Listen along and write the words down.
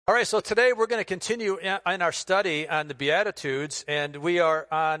All right, so today we're going to continue in our study on the Beatitudes, and we are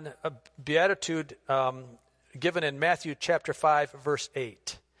on a Beatitude given in Matthew chapter 5, verse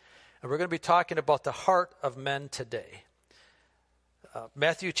 8. And we're going to be talking about the heart of men today.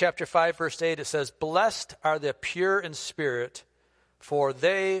 Matthew chapter 5, verse 8, it says, "Blessed are the pure in spirit, for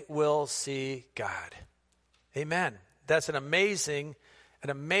they will see God." Amen. That's an amazing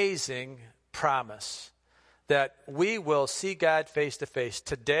promise, that we will see God face to face.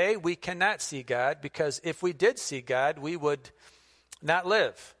 Today, we cannot see God, because if we did see God, we would not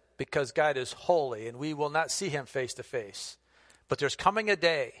live, because God is holy, and we will not see him face to face. But there's coming a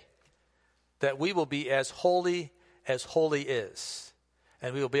day that we will be as holy is,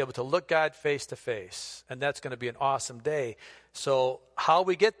 and we will be able to look God face to face, and that's going to be an awesome day. So how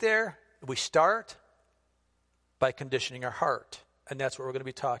we get there, we start by conditioning our heart, and that's what we're going to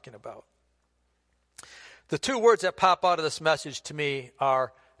be talking about. The two words that pop out of this message to me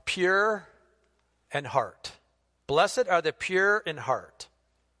are pure and heart. Blessed are the pure in heart.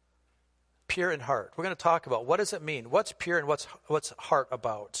 Pure in heart. We're going to talk about what does it mean? What's pure and what's heart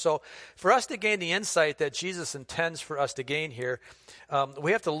about? So for us to gain the insight that Jesus intends for us to gain here,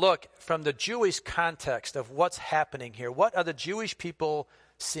 we have to look from the Jewish context of what's happening here. What are the Jewish people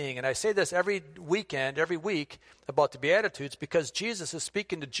seeing? And I say this every week about the Beatitudes, because Jesus is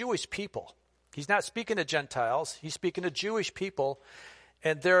speaking to Jewish people. He's not speaking to Gentiles. He's speaking to Jewish people,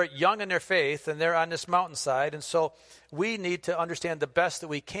 and they're young in their faith, and they're on this mountainside. And so we need to understand the best that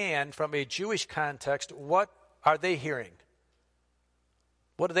we can from a Jewish context. What are they hearing?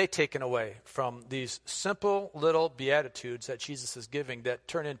 What are they taking away from these simple little Beatitudes that Jesus is giving that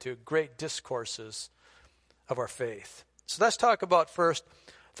turn into great discourses of our faith? So let's talk about first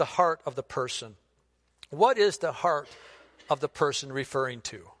the heart of the person. What is the heart of the person referring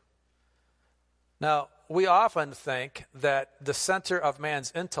to? Now, we often think that the center of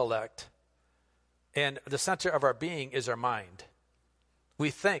man's intellect and the center of our being is our mind.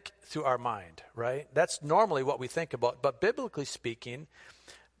 We think through our mind, right? That's normally what we think about. But biblically speaking,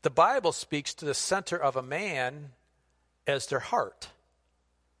 the Bible speaks to the center of a man as their heart.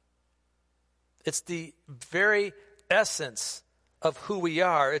 It's the very essence of who we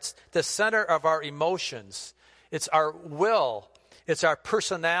are. It's the center of our emotions. It's our will. It's our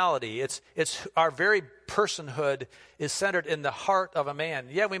personality. It's our very personhood is centered in the heart of a man.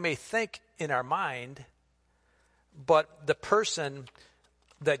 Yeah, we may think in our mind, but the person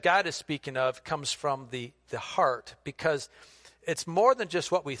that God is speaking of comes from the heart, because it's more than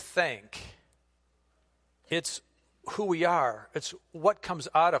just what we think. It's who we are. It's what comes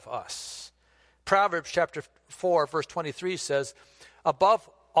out of us. Proverbs chapter 4, verse 23 says, "Above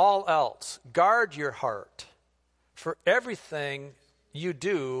all else, guard your heart, for everything you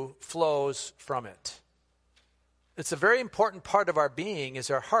do flows from it." It's a very important part of our being is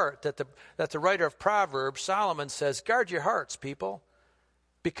our heart, that the writer of Proverbs, Solomon, says, guard your hearts, people,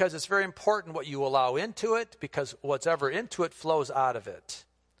 because it's very important what you allow into it, because whatever into it flows out of it.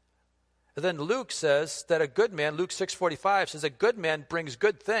 And then Luke says that a good man, Luke 6:45 says, a good man brings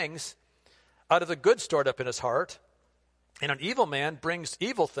good things out of the good stored up in his heart, and an evil man brings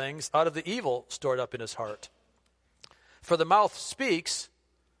evil things out of the evil stored up in his heart. For the mouth speaks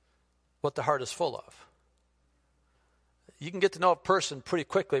what the heart is full of. You can get to know a person pretty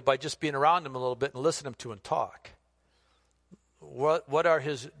quickly by just being around him a little bit and listening to him talk. What are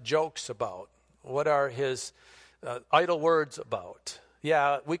his jokes about? What are his idle words about?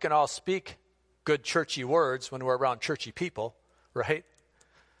 Yeah, we can all speak good churchy words when we're around churchy people, right?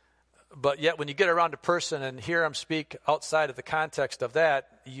 But yet when you get around a person and hear him speak outside of the context of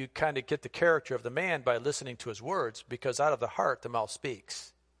that, you kind of get the character of the man by listening to his words, because out of the heart the mouth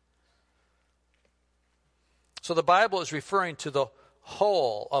speaks. So the Bible is referring to the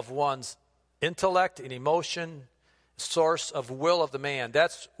whole of one's intellect and emotion, source of will of the man.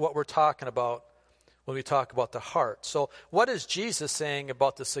 That's what we're talking about when we talk about the heart. So what is Jesus saying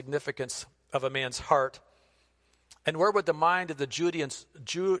about the significance of a man's heart? And where would the mind of the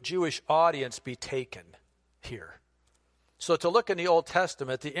Jewish audience be taken here? So to look in the Old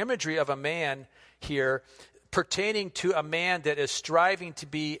Testament, the imagery of a man here pertaining to a man that is striving to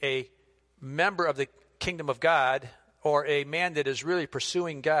be a member of the kingdom of God, or a man that is really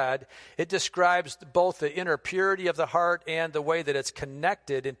pursuing God, it describes both the inner purity of the heart and the way that it's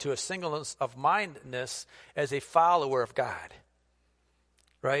connected into a singleness of mindedness as a follower of God.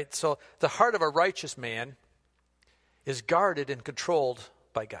 Right? So the heart of a righteous man is guarded and controlled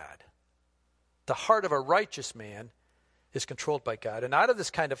by God. The heart of a righteous man is controlled by God. And out of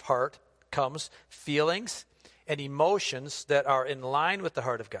this kind of heart comes feelings and emotions that are in line with the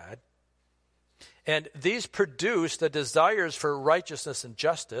heart of God. And these produce the desires for righteousness and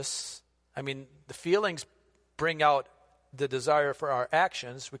justice. I mean, the feelings bring out the desire for our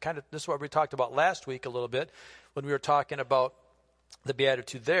actions. This is what we talked about last week a little bit when we were talking about the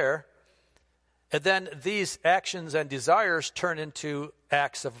beatitude there. And then these actions and desires turn into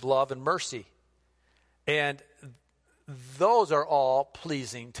acts of love and mercy. And those are all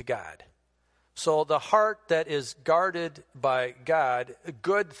pleasing to God. So the heart that is guarded by God,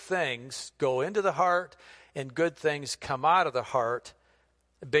 good things go into the heart and good things come out of the heart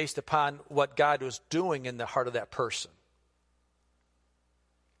based upon what God was doing in the heart of that person.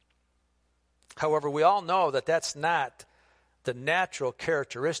 However, we all know that that's not the natural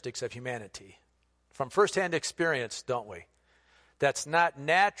characteristics of humanity. From firsthand experience, don't we? That's not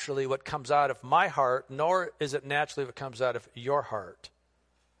naturally what comes out of my heart, nor is it naturally what comes out of your heart.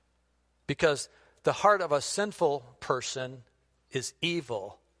 Because the heart of a sinful person is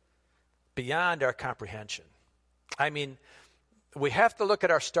evil beyond our comprehension. I mean, we have to look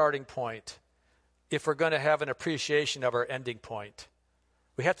at our starting point if we're going to have an appreciation of our ending point.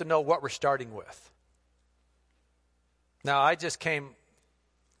 We have to know what we're starting with. Now, I just came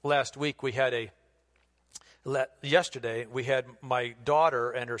last week. Yesterday, we had my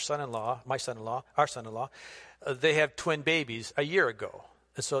daughter and her son-in-law, our son-in-law, they have twin babies a year ago.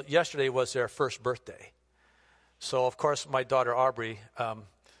 And so yesterday was their first birthday. So, of course, my daughter Aubrey,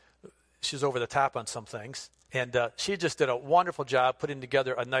 she's over the top on some things. And she just did a wonderful job putting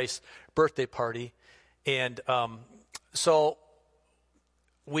together a nice birthday party. And so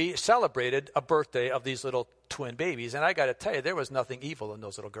we celebrated a birthday of these little twin babies. And I got to tell you, there was nothing evil in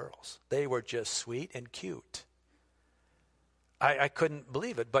those little girls. They were just sweet and cute. I couldn't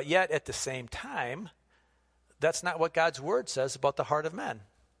believe it. But yet, at the same time, that's not what God's word says about the heart of men.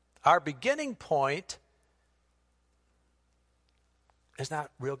 Our beginning point is not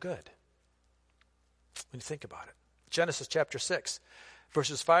real good when you think about it. Genesis chapter 6,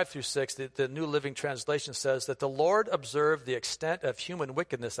 verses 5 through 6, the New Living Translation says that the Lord observed the extent of human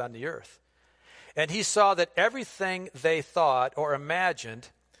wickedness on the earth. And he saw that everything they thought or imagined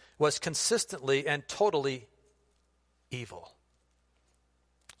was consistently and totally evil.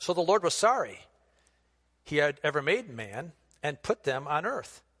 So the Lord was sorry he had ever made man and put them on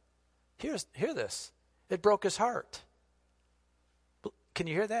earth. Hear this. It broke his heart. Can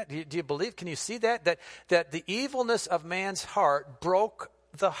you hear that? Do you believe? Can you see that? That the evilness of man's heart broke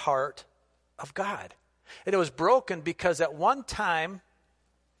the heart of God. And it was broken because at one time,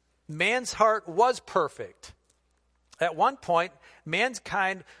 man's heart was perfect. At one point,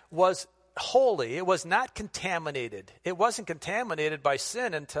 mankind was holy. It was not contaminated. It wasn't contaminated by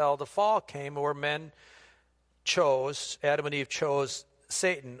sin until the fall came, where Adam and Eve chose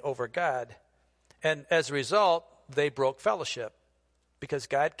Satan over God. And as a result, they broke fellowship, because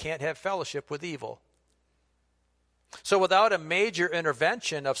God can't have fellowship with evil. So without a major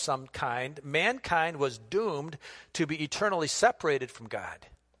intervention of some kind, mankind was doomed to be eternally separated from God.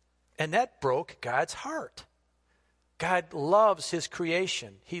 And that broke God's heart. God loves his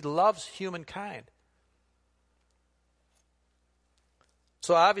creation. He loves humankind.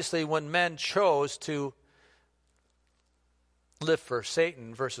 So obviously, when men chose to live for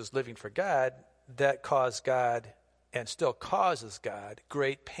Satan versus living for God, that caused God, and still causes God,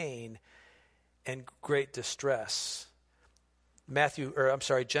 great pain and great distress.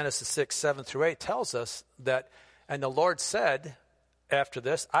 Genesis 6, 7 through 8 tells us that, and the Lord said after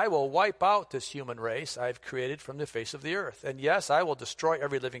this, I will wipe out this human race I've created from the face of the earth. And yes, I will destroy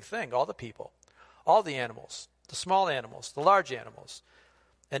every living thing, all the people, all the animals, the small animals, the large animals,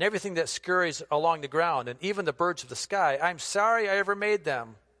 and everything that scurries along the ground, and even the birds of the sky. I'm sorry I ever made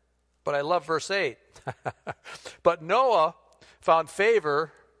them. But I love verse 8. But Noah found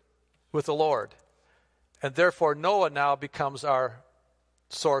favor with the Lord. And therefore Noah now becomes our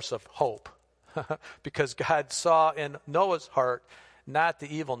source of hope. Because God saw in Noah's heart not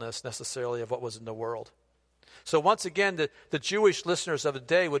the evilness necessarily of what was in the world. So once again, the Jewish listeners of the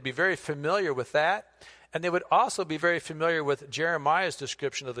day would be very familiar with that. And they would also be very familiar with Jeremiah's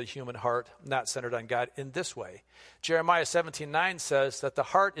description of the human heart not centered on God in this way. Jeremiah 17:9 says that the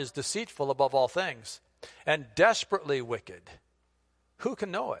heart is deceitful above all things and desperately wicked. Who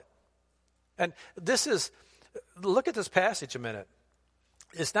can know it? And look at this passage a minute.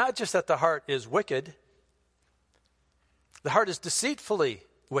 It's not just that the heart is wicked. The heart is deceitfully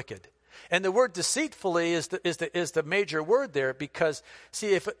wicked. And the word deceitfully is the major word there, because,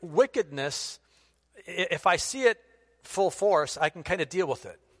 see, if I see it full force, I can kind of deal with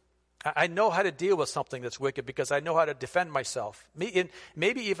it. I know how to deal with something that's wicked because I know how to defend myself.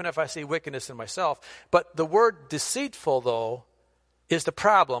 Maybe even if I see wickedness in myself. But the word deceitful, though, is the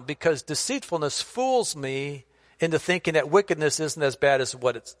problem, because deceitfulness fools me into thinking that wickedness isn't as bad as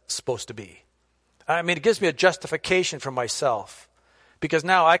what it's supposed to be. I mean, it gives me a justification for myself, because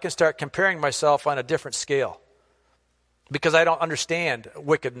now I can start comparing myself on a different scale, because I don't understand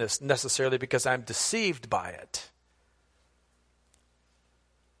wickedness necessarily because I'm deceived by it.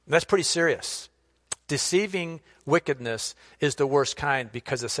 And that's pretty serious. Deceiving wickedness is the worst kind,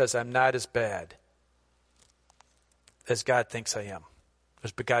 because it says I'm not as bad as God thinks I am,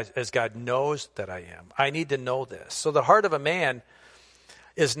 as God knows that I am. I need to know this. So the heart of a man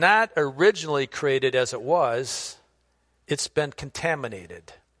is not originally created as it was. It's been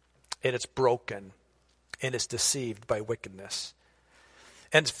contaminated, and it's broken, and it's deceived by wickedness.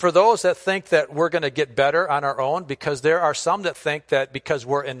 And for those that think that we're going to get better on our own, because there are some that think that because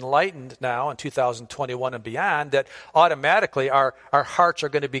we're enlightened now in 2021 and beyond, that automatically our hearts are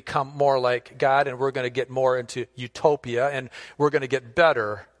going to become more like God, and we're going to get more into utopia, and we're going to get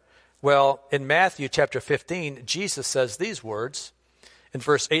better. Well, in Matthew chapter 15, Jesus says these words. In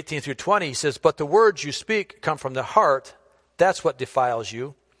verse 18 through 20, he says, "But the words you speak come from the heart. That's what defiles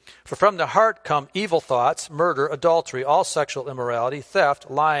you. For from the heart come evil thoughts, murder, adultery, all sexual immorality, theft,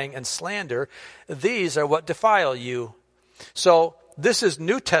 lying, and slander. These are what defile you." So this is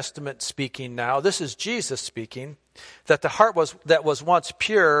New Testament speaking now. This is Jesus speaking, that the heart that was once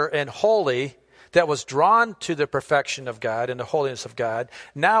pure and holy, that was drawn to the perfection of God and the holiness of God,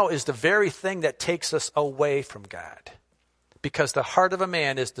 now is the very thing that takes us away from God. Because the heart of a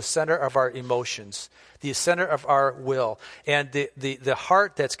man is the center of our emotions, the center of our will. And the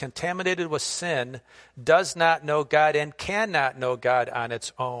heart that's contaminated with sin does not know God and cannot know God on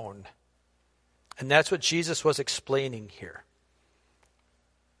its own. And that's what Jesus was explaining here.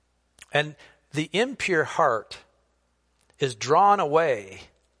 And the impure heart is drawn away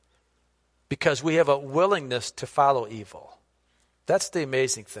because we have a willingness to follow evil. That's the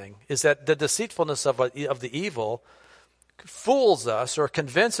amazing thing, is that the deceitfulness of the evil fools us or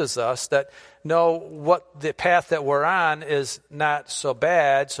convinces us that no, what the path that we're on is not so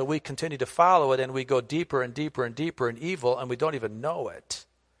bad, so we continue to follow it, and we go deeper and deeper and deeper in evil, and we don't even know it.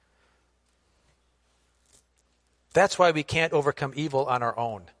 That's why we can't overcome evil on our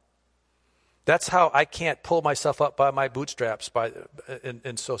own. That's how I can't pull myself up by my bootstraps,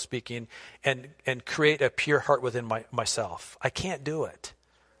 in so speaking, and create a pure heart within myself. I can't do it.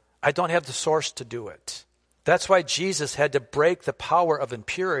 I don't have the source to do it. That's why Jesus had to break the power of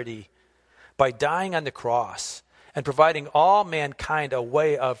impurity by dying on the cross and providing all mankind a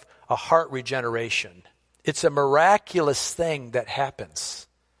way of a heart regeneration. It's a miraculous thing that happens.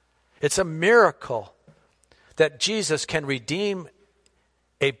 It's a miracle that Jesus can redeem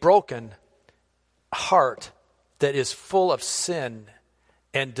a broken heart that is full of sin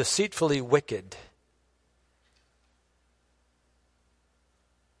and deceitfully wicked.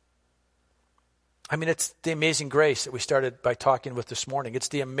 I mean, it's the amazing grace that we started by talking with this morning. It's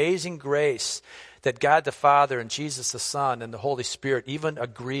the amazing grace that God the Father and Jesus the Son and the Holy Spirit even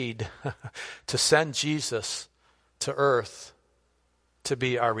agreed to send Jesus to earth to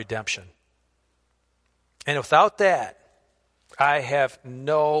be our redemption. And without that, I have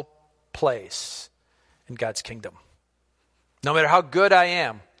no place in God's kingdom. No matter how good I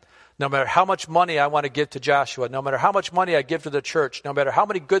am, no matter how much money I want to give to Joshua, no matter how much money I give to the church, no matter how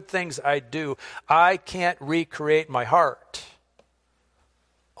many good things I do, I can't recreate my heart.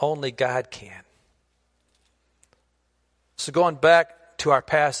 Only God can. So going back to our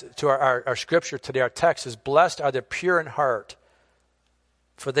passage, to our scripture today, our text is, "Blessed are the pure in heart,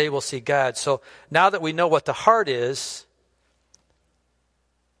 for they will see God." So now that we know what the heart is,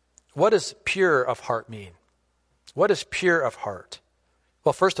 what does pure of heart mean? What is pure of heart?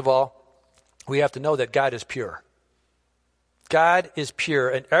 Well, first of all, we have to know that God is pure. God is pure,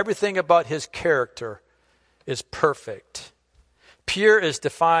 and everything about his character is perfect. Pure is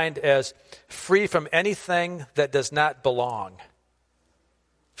defined as free from anything that does not belong,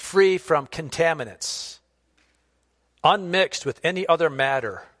 free from contaminants, unmixed with any other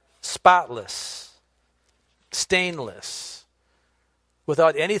matter, spotless, stainless,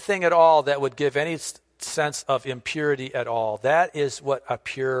 without anything at all that would give any sense of impurity at all. That is what a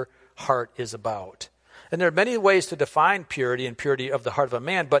pure heart is about. And there are many ways to define purity and purity of the heart of a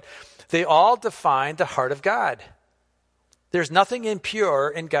man, but they all define the heart of God. There's nothing impure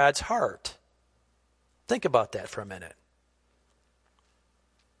in God's heart. Think about that for a minute.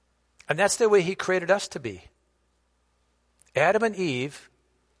 And that's the way he created us to be. Adam and Eve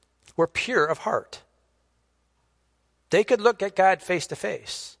were pure of heart. They could look at God face to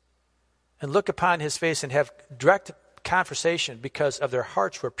face and look upon his face and have direct conversation because of their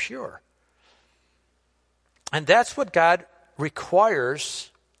hearts were pure. And that's what God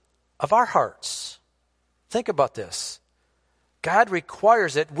requires of our hearts. Think about this. God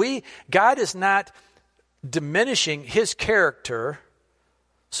requires it. God is not diminishing his character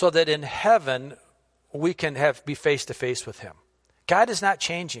so that in heaven we can be face to face with him. God is not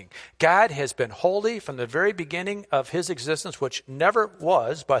changing. God has been holy from the very beginning of his existence, which never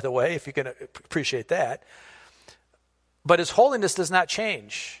was, by the way, if you can appreciate that. But his holiness does not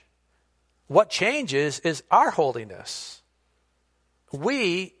change. What changes is our holiness.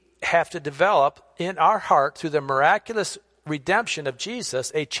 We have to develop in our heart, through the miraculous redemption of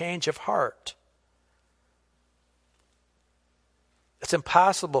Jesus, a change of heart. It's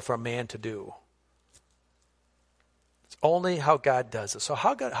impossible for a man to do. It's only how God does it. So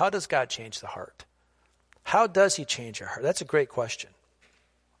how does God change the heart? How does he change our heart? That's a great question.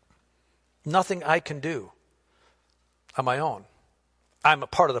 Nothing I can do on my own. I'm a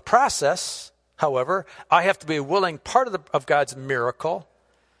part of the process. However, I have to be a willing part of God's miracle.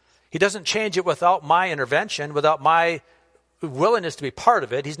 He doesn't change it without my intervention, without my willingness to be part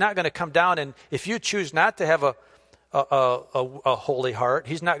of it. He's not going to come down, and if you choose not to have a holy heart,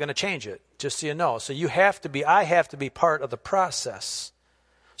 he's not going to change it, just so you know. So I have to be part of the process.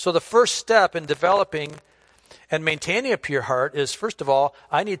 So the first step in developing and maintaining a pure heart is, first of all,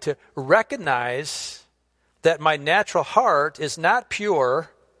 I need to recognize that my natural heart is not pure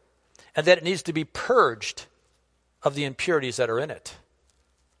and that it needs to be purged of the impurities that are in it.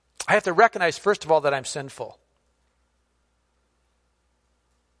 I have to recognize, first of all, that I'm sinful.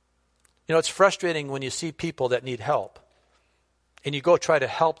 You know, it's frustrating when you see people that need help and you go try to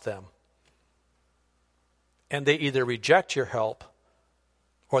help them and they either reject your help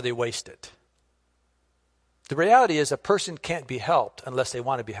or they waste it. The reality is a person can't be helped unless they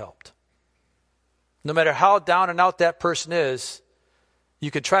want to be helped. No matter how down and out that person is,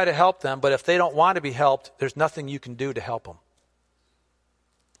 you can try to help them, but if they don't want to be helped, there's nothing you can do to help them.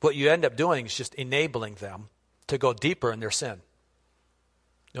 What you end up doing is just enabling them to go deeper in their sin.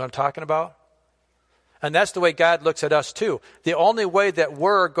 You know what I'm talking about? And that's the way God looks at us too. The only way that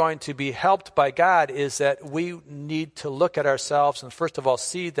we're going to be helped by God is that we need to look at ourselves and first of all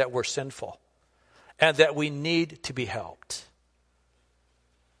see that we're sinful and that we need to be helped.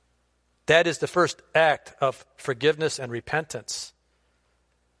 That is the first act of forgiveness and repentance.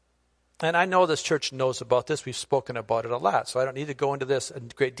 And I know this church knows about this. We've spoken about it a lot, so I don't need to go into this in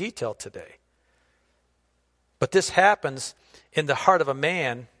great detail today. But this happens in the heart of a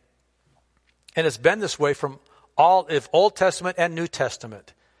man, and it's been this way from all of Old Testament and New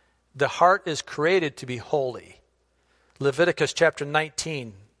Testament. The heart is created to be holy. Leviticus chapter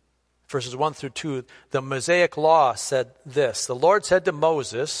 19, verses 1 through 2, the Mosaic law said this. The Lord said to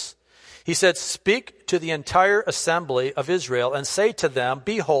Moses, he said, "Speak to the entire assembly of Israel and say to them,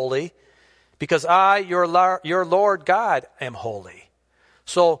 be holy, because I, your Lord God, am holy."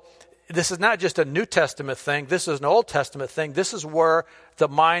 So this is not just a New Testament thing. This is an Old Testament thing. This is where the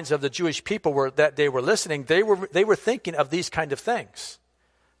minds of the Jewish people were, that they were listening. They were thinking of these kind of things.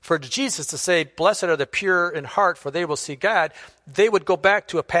 For Jesus to say, "Blessed are the pure in heart, for they will see God," they would go back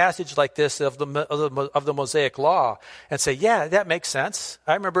to a passage like this of the Mosaic Law and say, "Yeah, that makes sense."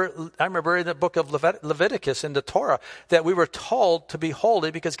 I remember in the book of Leviticus in the Torah that we were told to be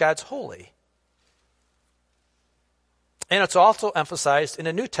holy because God's holy. And it's also emphasized in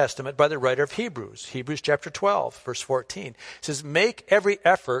the New Testament by the writer of Hebrews. Hebrews chapter 12, verse 14. It says, "Make every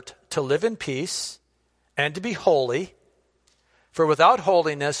effort to live in peace and to be holy, for without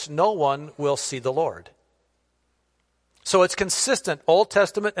holiness no one will see the Lord." So it's consistent, Old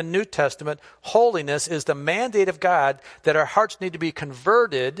Testament and New Testament. Holiness is the mandate of God that our hearts need to be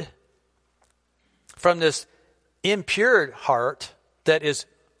converted from this impure heart that is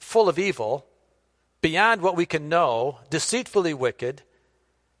full of evil, beyond what we can know, deceitfully wicked,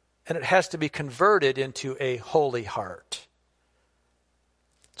 and it has to be converted into a holy heart.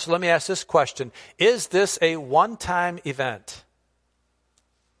 So let me ask this question. Is this a one-time event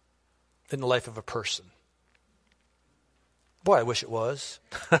in the life of a person? Boy, I wish it was.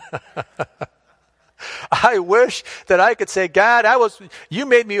 I wish that I could say, "God, you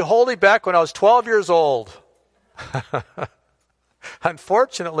made me holy back when I was 12 years old."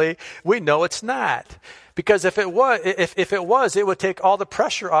 Unfortunately, we know it's not. Because if it was, it would take all the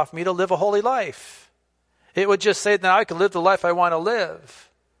pressure off me to live a holy life. It would just say, now I can live the life I want to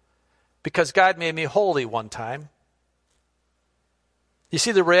live. Because God made me holy one time. You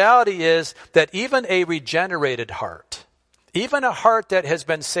see, the reality is that even a regenerated heart, even a heart that has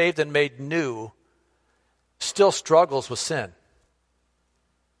been saved and made new, still struggles with sin.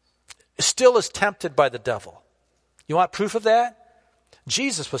 Still is tempted by the devil. You want proof of that?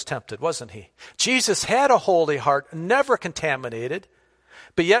 Jesus was tempted, wasn't he? Jesus had a holy heart, never contaminated.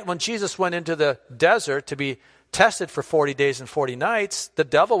 But yet when Jesus went into the desert to be tested for 40 days and 40 nights, the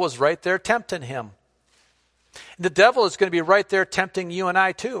devil was right there tempting him. The devil is going to be right there tempting you and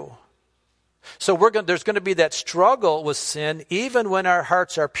I too. So there's going to be that struggle with sin even when our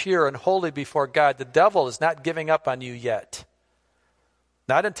hearts are pure and holy before God. The devil is not giving up on you yet.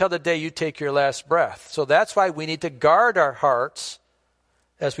 Not until the day you take your last breath. So that's why we need to guard our hearts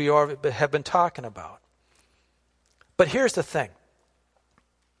as we have been talking about. But here's the thing.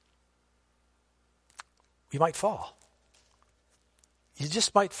 You might fall. You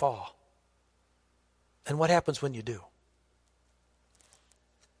just might fall. And what happens when you do?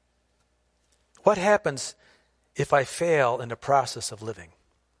 What happens if I fail in the process of living?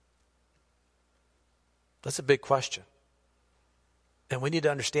 That's a big question. And we need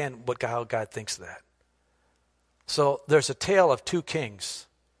to understand how God thinks of that. So there's a tale of two kings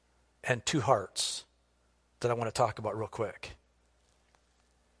and two hearts that I want to talk about real quick.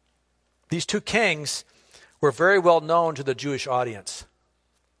 These two kings were very well known to the Jewish audience.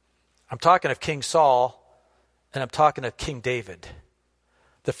 I'm talking of King Saul and I'm talking of King David.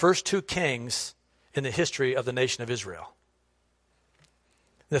 The first two kings in the history of the nation of Israel.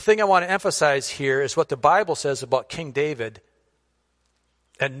 The thing I want to emphasize here is what the Bible says about King David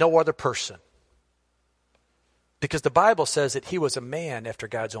and no other person. Because the Bible says that he was a man after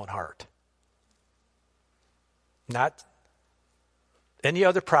God's own heart. Not any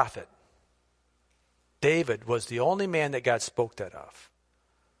other prophet. David was the only man that God spoke that of.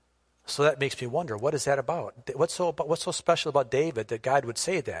 So that makes me wonder, what is that about? What's so special about David that God would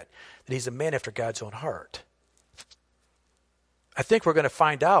say that he's a man after God's own heart? I think we're going to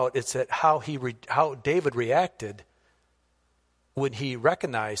find out it's that how David reacted when he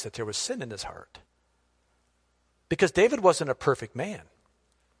recognized that there was sin in his heart. Because David wasn't a perfect man.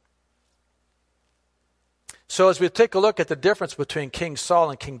 So as we take a look at the difference between King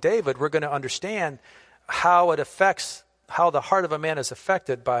Saul and King David, we're going to understand how the heart of a man is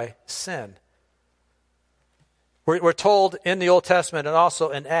affected by sin. We're told in the Old Testament and also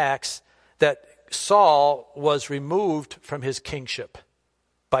in Acts that Saul was removed from his kingship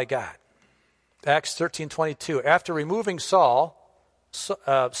by God. Acts 13:22. After removing Saul,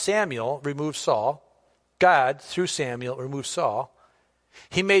 Samuel removed Saul. God, through Samuel, removed Saul.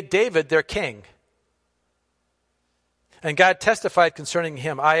 He made David their king. And God testified concerning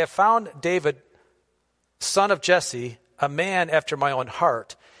him, I have found David, son of Jesse, a man after my own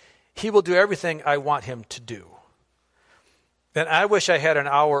heart. He will do everything I want him to do. And I wish I had an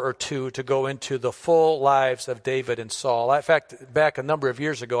hour or two to go into the full lives of David and Saul. In fact, back a number of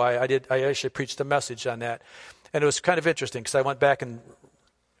years ago, I actually preached a message on that. And it was kind of interesting because I went back and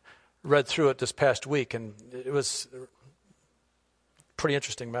read through it this past week, and it was a pretty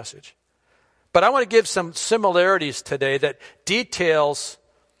interesting message. But I want to give some similarities today that details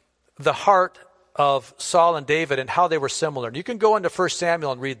the heart of Saul and David and how they were similar. And you can go into 1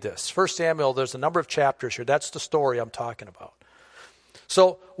 Samuel and read this. 1 Samuel, there's a number of chapters here. That's the story I'm talking about.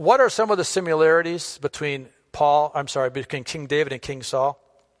 So what are some of the similarities between King David and King Saul?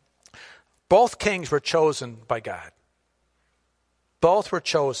 Both kings were chosen by God. Both were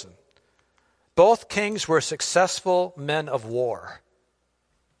chosen. Both kings were successful men of war.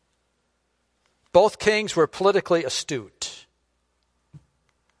 Both kings were politically astute.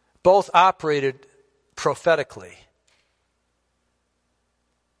 Both operated prophetically.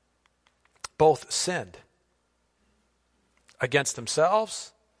 Both sinned against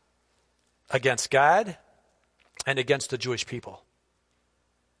themselves, against God, and against the Jewish people.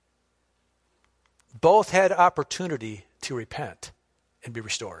 Both had opportunity to repent and be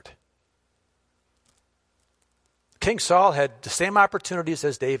restored. King Saul had the same opportunities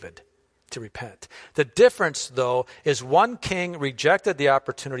as David to repent. The difference, though, is one king rejected the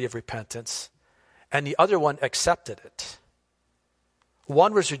opportunity of repentance and the other one accepted it.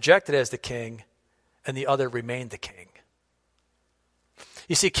 One was rejected as the king and the other remained the king.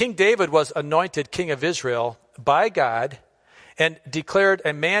 You see, King David was anointed king of Israel by God and declared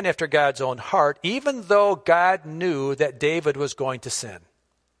a man after God's own heart, even though God knew that David was going to sin.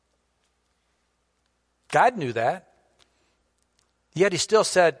 God knew that. Yet he still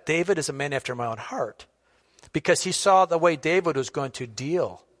said, David is a man after my own heart, because he saw the way David was going to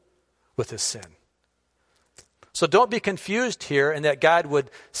deal with his sin. So don't be confused here in that God would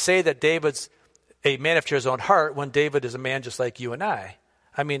say that David's a man after his own heart when David is a man just like you and I.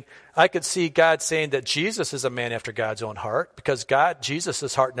 I mean, I could see God saying that Jesus is a man after God's own heart because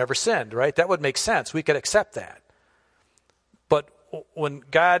Jesus' heart never sinned, right? That would make sense. We could accept that. But when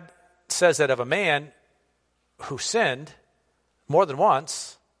God says that of a man who sinned, more than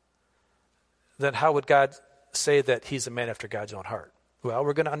once, then how would God say that he's a man after God's own heart? Well,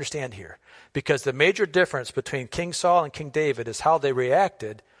 we're going to understand here. Because the major difference between King Saul and King David is how they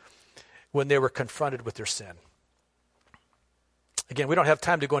reacted when they were confronted with their sin. Again, we don't have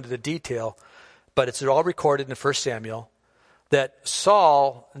time to go into the detail, but it's all recorded in 1 Samuel that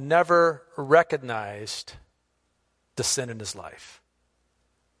Saul never recognized the sin in his life.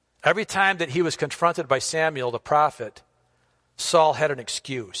 Every time that he was confronted by Samuel, the prophet, Saul had an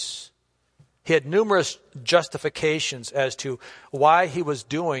excuse. He had numerous justifications as to why he was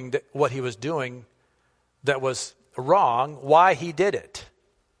doing what he was doing that was wrong, why he did it.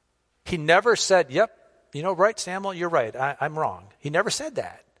 He never said, yep, right, Samuel, you're right, I'm wrong. He never said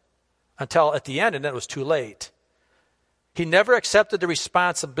that until at the end, and then it was too late. He never accepted the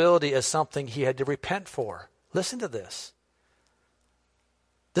responsibility as something he had to repent for. Listen to this.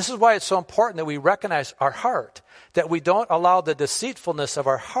 This is why it's so important that we recognize our heart, that we don't allow the deceitfulness of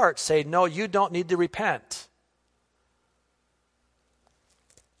our heart say, no, you don't need to repent.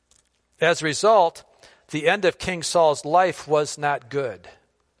 As a result, the end of King Saul's life was not good.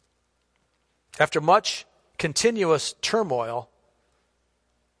 After much continuous turmoil,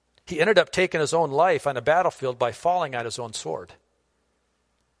 he ended up taking his own life on a battlefield by falling on his own sword.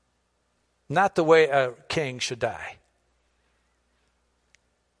 Not the way a king should die.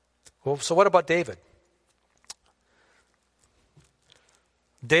 Well, so what about David?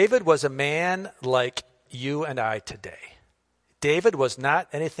 David was a man like you and I today. David was not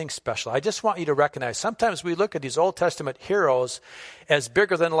anything special. I just want you to recognize, sometimes we look at these Old Testament heroes as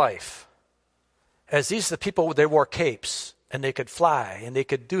bigger than life. As these are the people, they wore capes, and they could fly, and they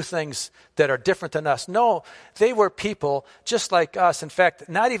could do things that are different than us. No, they were people just like us. In fact,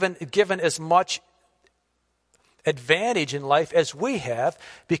 not even given as much advantage in life as we have,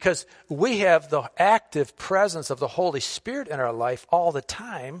 because we have the active presence of the Holy Spirit in our life all the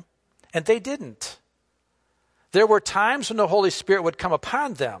time, and they didn't. There were times when the Holy Spirit would come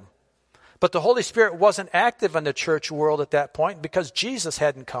upon them, but the Holy Spirit wasn't active in the church world at that point because Jesus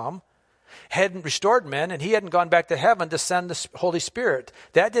hadn't come, hadn't restored men, and he hadn't gone back to heaven to send the Holy Spirit.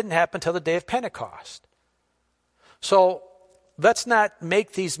 That didn't happen until the day of Pentecost. So let's not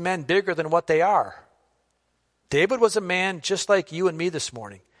make these men bigger than what they are. David was a man just like you and me this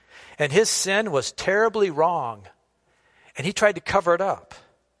morning, and his sin was terribly wrong, and he tried to cover it up.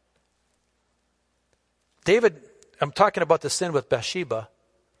 David, I'm talking about the sin with Bathsheba.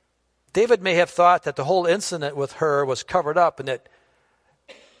 David may have thought that the whole incident with her was covered up and that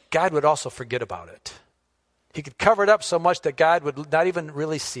God would also forget about it. He could cover it up so much that God would not even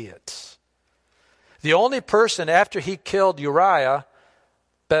really see it. The only person after he killed Uriah,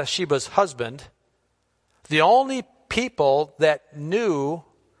 Bathsheba's husband, the only people that knew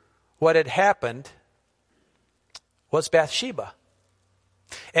what had happened was Bathsheba.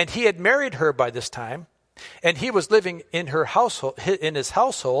 And he had married her by this time, and he was living in her household, in his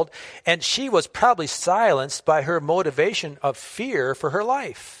household, and she was probably silenced by her motivation of fear for her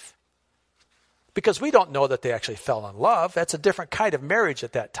life. Because we don't know that they actually fell in love. That's a different kind of marriage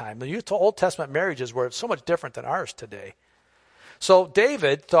at that time. The Old Testament marriages were so much different than ours today. So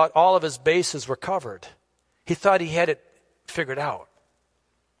David thought all of his bases were covered. He thought he had it figured out.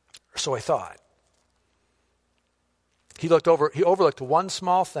 Or so he thought. He overlooked one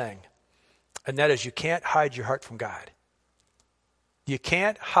small thing, and that is you can't hide your heart from God. You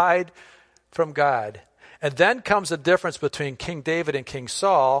can't hide from God. And then comes the difference between King David and King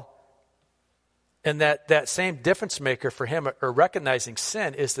Saul, and that same difference maker for him, or recognizing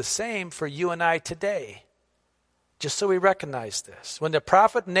sin, is the same for you and I today. Just so we recognize this. When the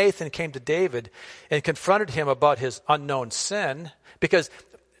prophet Nathan came to David and confronted him about his unknown sin, because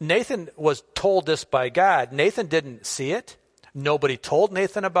Nathan was told this by God. Nathan didn't see it. Nobody told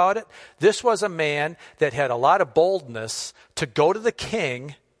Nathan about it. This was a man that had a lot of boldness to go to the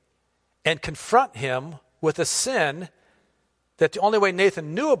king and confront him with a sin that the only way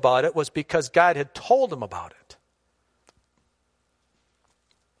Nathan knew about it was because God had told him about it.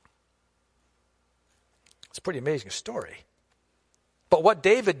 It's a pretty amazing story. But what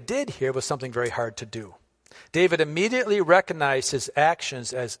David did here was something very hard to do. David immediately recognized his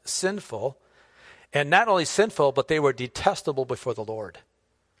actions as sinful, and not only sinful, but they were detestable before the Lord.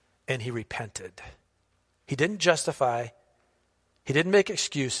 And he repented. He didn't justify. He didn't make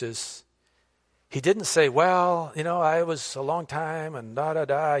excuses. He didn't say, well, I was a long time and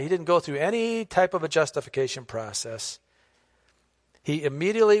da-da-da. He didn't go through any type of a justification process. He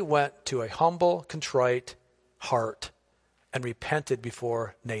immediately went to a humble, contrite heart and repented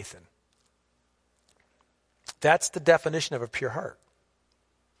before Nathan. That's the definition of a pure heart.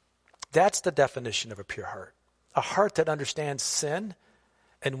 That's the definition of a pure heart. A heart that understands sin,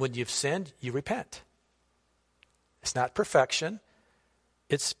 and when you've sinned, you repent. It's not perfection.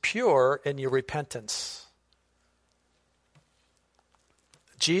 It's pure in your repentance.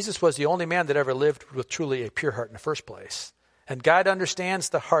 Jesus was the only man that ever lived with truly a pure heart in the first place. And God understands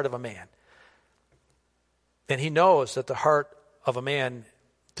the heart of a man. And he knows that the heart of a man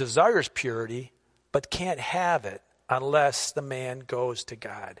desires purity, but can't have it unless the man goes to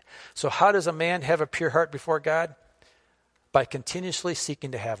God. So how does a man have a pure heart before God? By continuously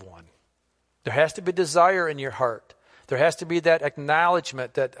seeking to have one. There has to be desire in your heart. There has to be that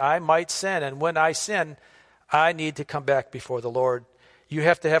acknowledgement that I might sin, and when I sin, I need to come back before the Lord. You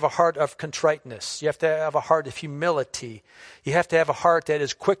have to have a heart of contriteness. You have to have a heart of humility. You have to have a heart that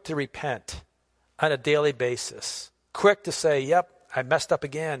is quick to repent on a daily basis. Quick to say, yep, I messed up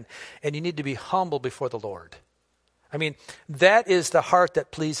again. And you need to be humble before the Lord. I mean, that is the heart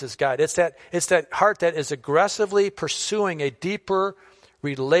that pleases God. It's that heart that is aggressively pursuing a deeper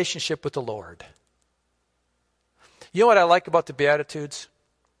relationship with the Lord. You know what I like about the Beatitudes?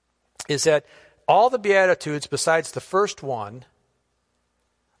 Is that all the Beatitudes, besides the first one,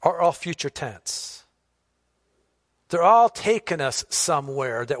 are all future tense. They're all taking us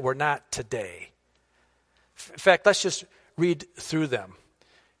somewhere that we're not today. In fact, let's just read through them.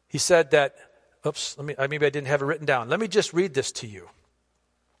 He said that, maybe I didn't have it written down. Let me just read this to you.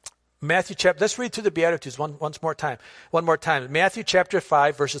 Let's read through the Beatitudes one more time. Matthew chapter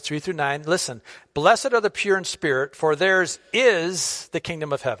 5, verses 3 through 9. Listen, blessed are the pure in spirit, for theirs is the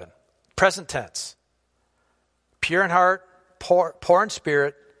kingdom of heaven. Present tense. Pure in heart, poor in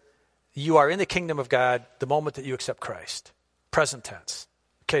spirit, you are in the kingdom of God the moment that you accept Christ. Present tense.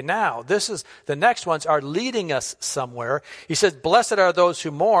 Okay, now, the next ones are leading us somewhere. He says, blessed are those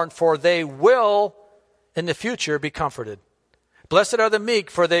who mourn, for they will in the future be comforted. Blessed are the meek,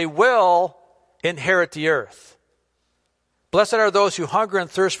 for they will inherit the earth. Blessed are those who hunger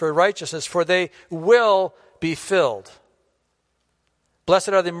and thirst for righteousness, for they will be filled. Blessed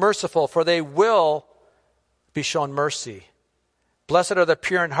are the merciful, for they will be shown mercy. Blessed are the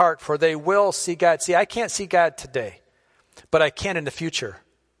pure in heart, for they will see God. See, I can't see God today, but I can in the future.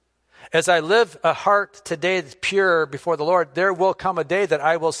 As I live a heart today that's pure before the Lord, there will come a day that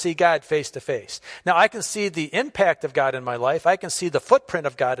I will see God face to face. Now, I can see the impact of God in my life. I can see the footprint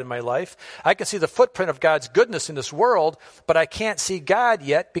of God in my life. I can see the footprint of God's goodness in this world, but I can't see God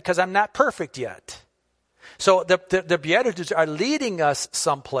yet because I'm not perfect yet. So the Beatitudes are leading us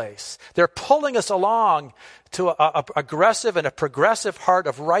someplace. They're pulling us along to a aggressive and a progressive heart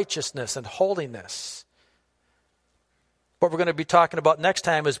of righteousness and holiness. What we're going to be talking about next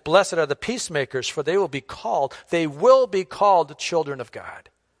time is blessed are the peacemakers, for they will be called the children of God.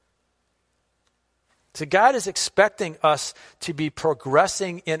 So God is expecting us to be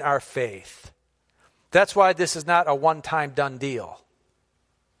progressing in our faith. That's why this is not a one-time done deal.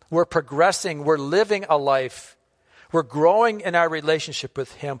 We're progressing, we're living a life, we're growing in our relationship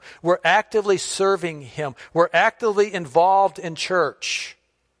with Him, we're actively serving Him, we're actively involved in church.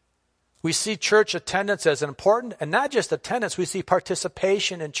 We see church attendance as important, and not just attendance, we see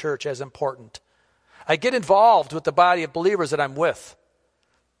participation in church as important. I get involved with the body of believers that I'm with.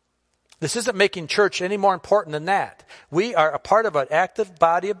 This isn't making church any more important than that. We are a part of an active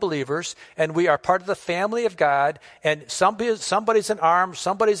body of believers, and we are part of the family of God, and somebody's an arm,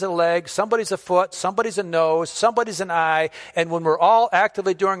 somebody's a leg, somebody's a foot, somebody's a nose, somebody's an eye, and when we're all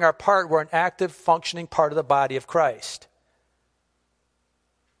actively doing our part, we're an active, functioning part of the body of Christ.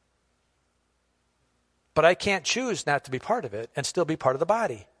 But I can't choose not to be part of it and still be part of the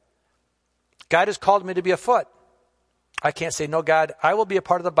body. God has called me to be a foot. I can't say, no, God, I will be a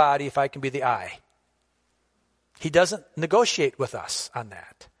part of the body if I can be the eye. He doesn't negotiate with us on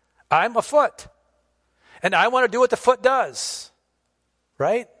that. I'm a foot. And I want to do what the foot does.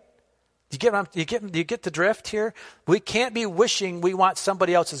 Right? You get the drift here? We can't be wishing we want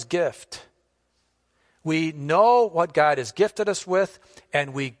somebody else's gift. We know what God has gifted us with,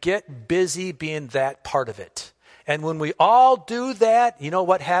 and we get busy being that part of it. And when we all do that, you know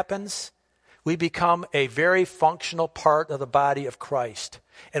what happens? We become a very functional part of the body of Christ.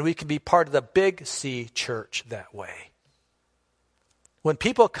 And we can be part of the big C church that way. When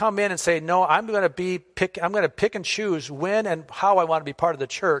people come in and say, no, I'm going to pick and choose when and how I want to be part of the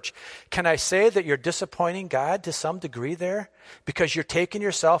church, can I say that you're disappointing God to some degree there? Because you're taking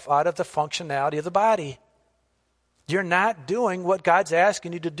yourself out of the functionality of the body. You're not doing what God's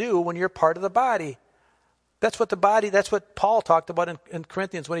asking you to do when you're part of the body. That's what Paul talked about in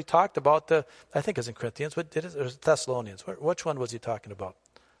Corinthians when he talked about I think it was in Corinthians, or Thessalonians. Which one was he talking about?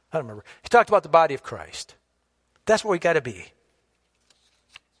 I don't remember. He talked about the body of Christ. That's where we got to be.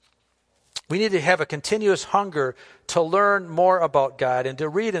 We need to have a continuous hunger to learn more about God and to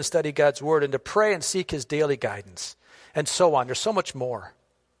read and study God's word and to pray and seek his daily guidance and so on. There's so much more.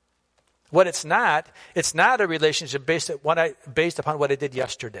 What it's not a relationship based upon what I did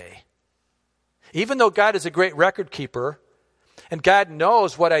yesterday. Even though God is a great record keeper and God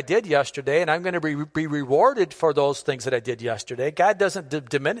knows what I did yesterday and I'm going to be rewarded for those things that I did yesterday, God doesn't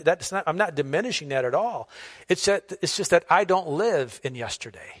diminish that. I'm not diminishing that at all. It's just that I don't live in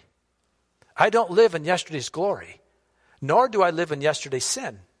yesterday. I don't live in yesterday's glory, nor do I live in yesterday's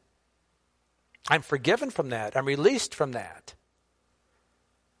sin. I'm forgiven from that. I'm released from that.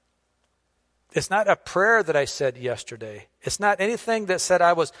 It's not a prayer that I said yesterday. It's not anything that said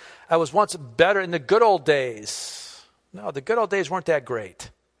I was once better in the good old days. No, the good old days weren't that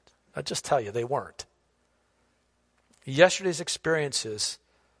great. I'll just tell you, they weren't. Yesterday's experiences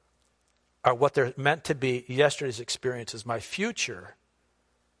are what they're meant to be. Yesterday's experiences. My future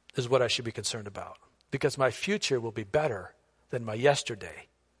is what I should be concerned about, because my future will be better than my yesterday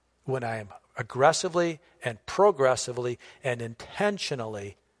when I am aggressively and progressively and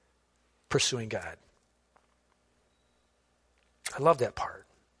intentionally pursuing God. I love that part.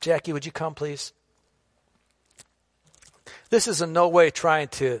 Jackie, would you come, please? This is in no way trying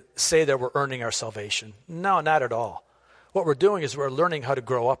to say that we're earning our salvation. No, not at all. What we're doing is we're learning how to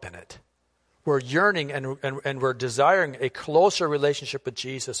grow up in it. We're yearning and we're desiring a closer relationship with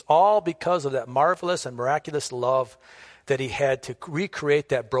Jesus, all because of that marvelous and miraculous love that he had to recreate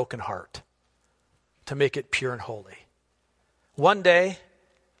that broken heart, to make it pure and holy. One day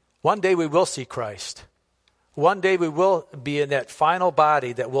we will see Christ. One day we will be in that final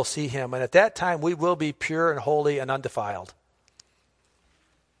body that will see him. And at that time we will be pure and holy and undefiled.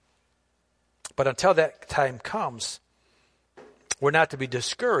 But until that time comes, we're not to be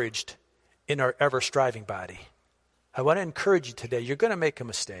discouraged in our ever-striving body. I want to encourage you today, you're going to make a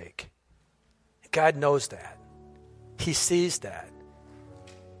mistake. God knows that. He sees that.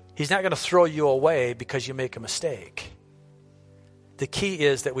 He's not going to throw you away because you make a mistake. The key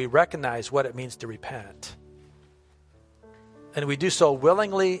is that we recognize what it means to repent. And we do so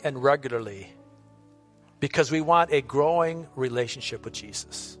willingly and regularly because we want a growing relationship with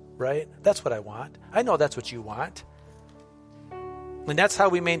Jesus, right? That's what I want. I know that's what you want. And that's how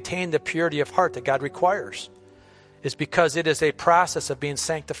we maintain the purity of heart that God requires, is because it is a process of being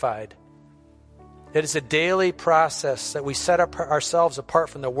sanctified. It is a daily process that we set up ourselves apart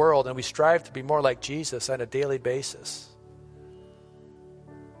from the world and we strive to be more like Jesus on a daily basis.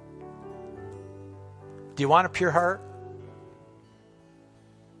 Do you want a pure heart?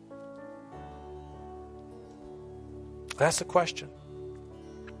 That's the question.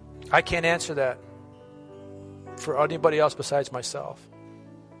 I can't answer that for anybody else besides myself.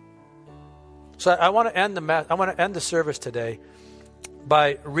 So I want to end the service today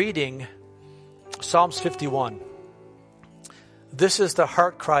by reading Psalms 51. This is the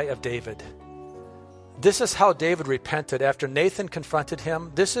heart cry of David. This is how David repented after Nathan confronted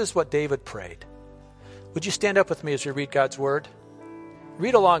him. This is what David prayed. Would you stand up with me as we read God's word?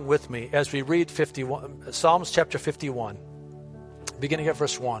 Read along with me as we read Psalms chapter 51, beginning at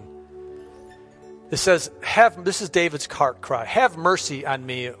verse 1. It says, this is David's heart cry. Have mercy on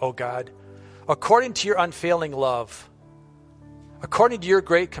me, O God, according to your unfailing love. According to your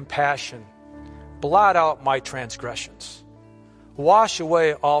great compassion, blot out my transgressions. Wash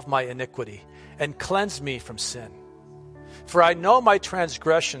away all of my iniquity and cleanse me from sin. For I know my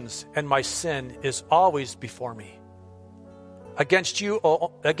transgressions and my sin is always before me. Against you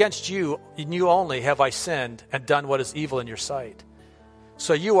only have I sinned and done what is evil in your sight.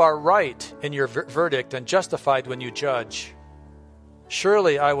 So you are right in your verdict and justified when you judge.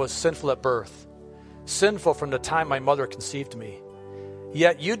 Surely I was sinful at birth, sinful from the time my mother conceived me.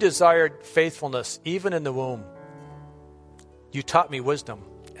 Yet you desired faithfulness even in the womb. You taught me wisdom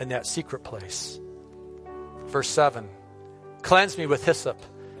in that secret place. Verse 7, cleanse me with hyssop,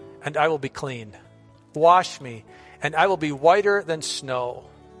 and I will be clean. Wash me, and I will be whiter than snow.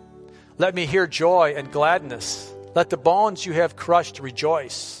 Let me hear joy and gladness. Let the bones you have crushed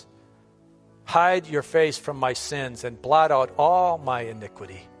rejoice. Hide your face from my sins and blot out all my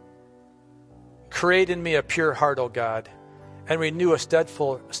iniquity. Create in me a pure heart, O God, and renew a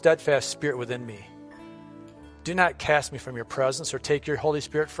steadfast spirit within me. Do not cast me from your presence or take your Holy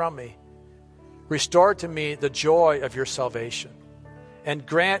Spirit from me. Restore to me the joy of your salvation and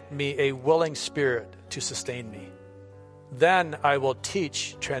grant me a willing spirit to sustain me. Then I will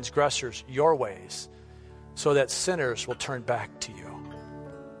teach transgressors your ways, so that sinners will turn back to you.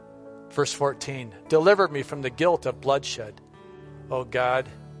 Verse 14, deliver me from the guilt of bloodshed, O God.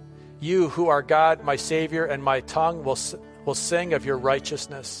 You who are God, my Savior, and my tongue will sing of your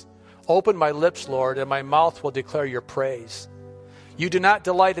righteousness. Open my lips, Lord, and my mouth will declare your praise. You do not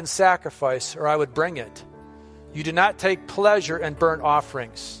delight in sacrifice, or I would bring it. You do not take pleasure in burnt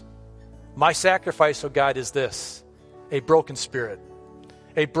offerings. My sacrifice, O God, is this, a broken spirit,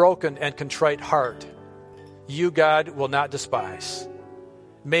 a broken and contrite heart. You, God, will not despise.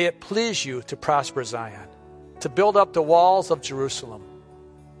 May it please you to prosper Zion, to build up the walls of Jerusalem.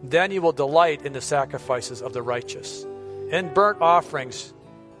 Then you will delight in the sacrifices of the righteous. In burnt offerings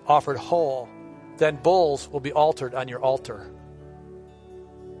offered whole, then bulls will be altered on your altar.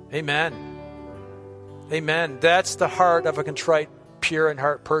 Amen. Amen. That's the heart of a contrite, pure in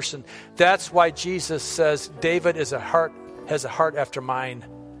heart person. That's why Jesus says David has a heart after mine.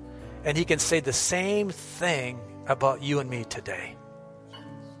 And he can say the same thing about you and me today.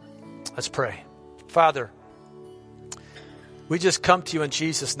 Let's pray. Father, we just come to you in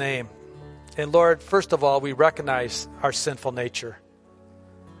Jesus' name. And Lord, first of all, we recognize our sinful nature.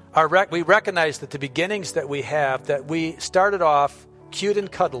 We recognize that the beginnings that we have, that we started off cute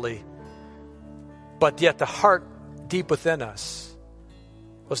and cuddly, but yet the heart deep within us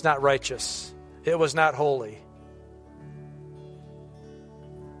was not righteous. It was not holy.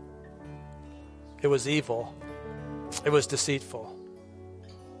 It was evil. It was deceitful.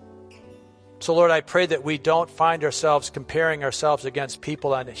 So, Lord, I pray that we don't find ourselves comparing ourselves against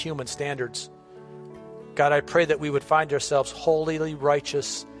people on human standards. God, I pray that we would find ourselves holily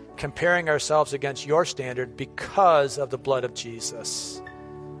righteous, comparing ourselves against your standard because of the blood of Jesus.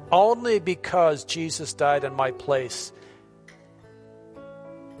 Only because Jesus died in my place.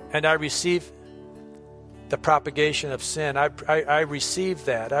 And I receive the propagation of sin. I receive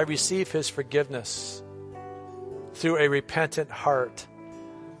that. I receive his forgiveness through a repentant heart,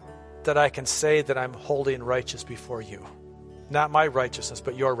 that I can say that I'm holy and righteous before you. Not my righteousness,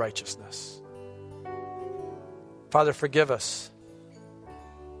 but your righteousness. Father, forgive us.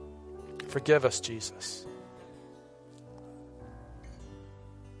 Forgive us, Jesus.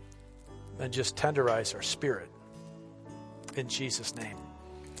 And just tenderize our spirit. In Jesus' name.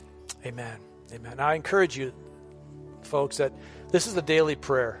 Amen. Amen. I encourage you, folks, that this is a daily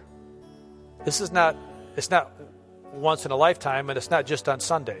prayer. It's not once in a lifetime, and it's not just on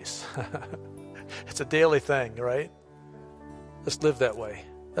Sundays. It's a daily thing, right? Let's live that way.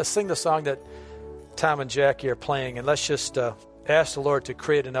 Let's sing the song that Tom and Jackie are playing, and let's just ask the Lord to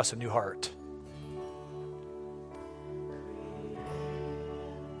create in us a new heart.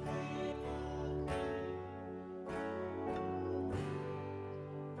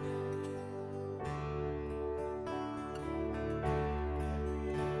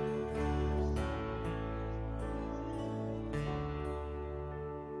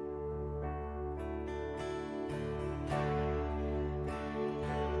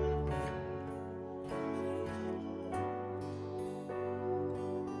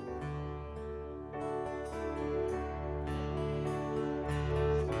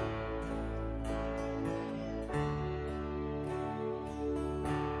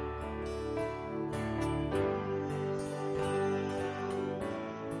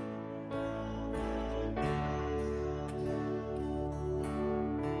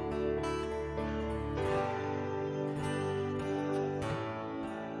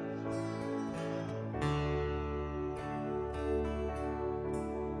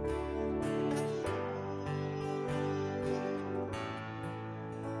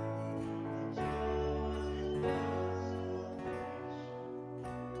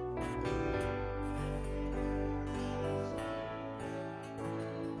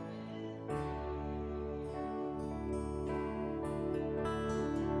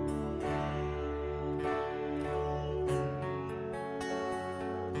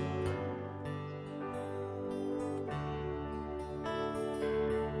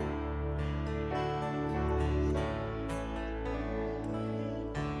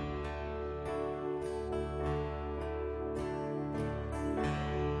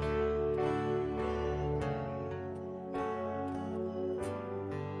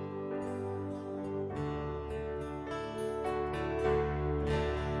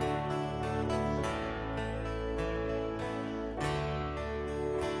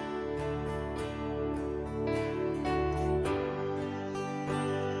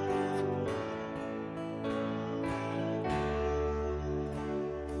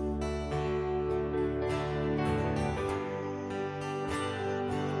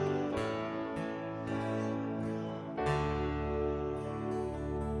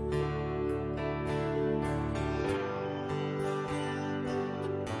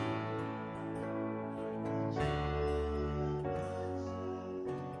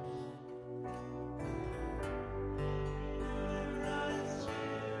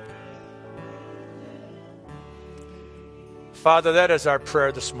 Father, that is our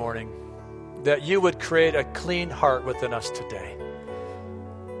prayer this morning, that you would create a clean heart within us today.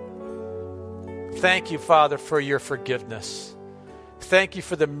 Thank you, Father, for your forgiveness. Thank you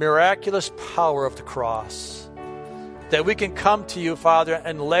for the miraculous power of the cross, that we can come to you, Father,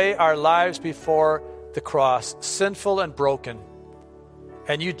 and lay our lives before the cross, sinful and broken.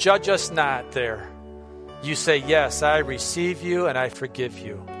 And you judge us not there. You say, yes, I receive you and I forgive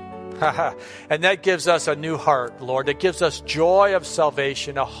you. And that gives us a new heart, Lord. It gives us joy of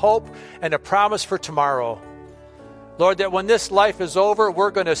salvation, a hope and a promise for tomorrow. Lord, that when this life is over, we're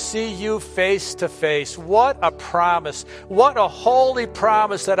going to see you face to face. What a promise. What a holy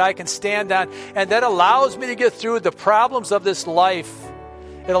promise that I can stand on. And that allows me to get through the problems of this life.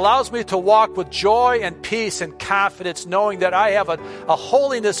 It allows me to walk with joy and peace and confidence, knowing that I have a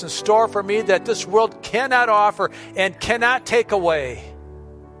holiness in store for me that this world cannot offer and cannot take away.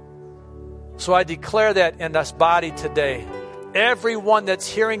 So I declare that in this body today. Everyone that's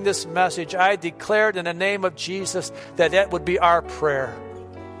hearing this message, I declare it in the name of Jesus that would be our prayer.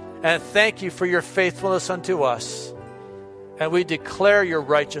 And thank you for your faithfulness unto us. And we declare your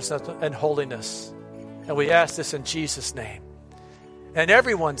righteousness and holiness. And we ask this in Jesus' name. And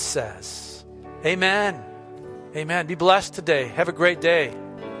everyone says, amen. Amen. Be blessed today. Have a great day.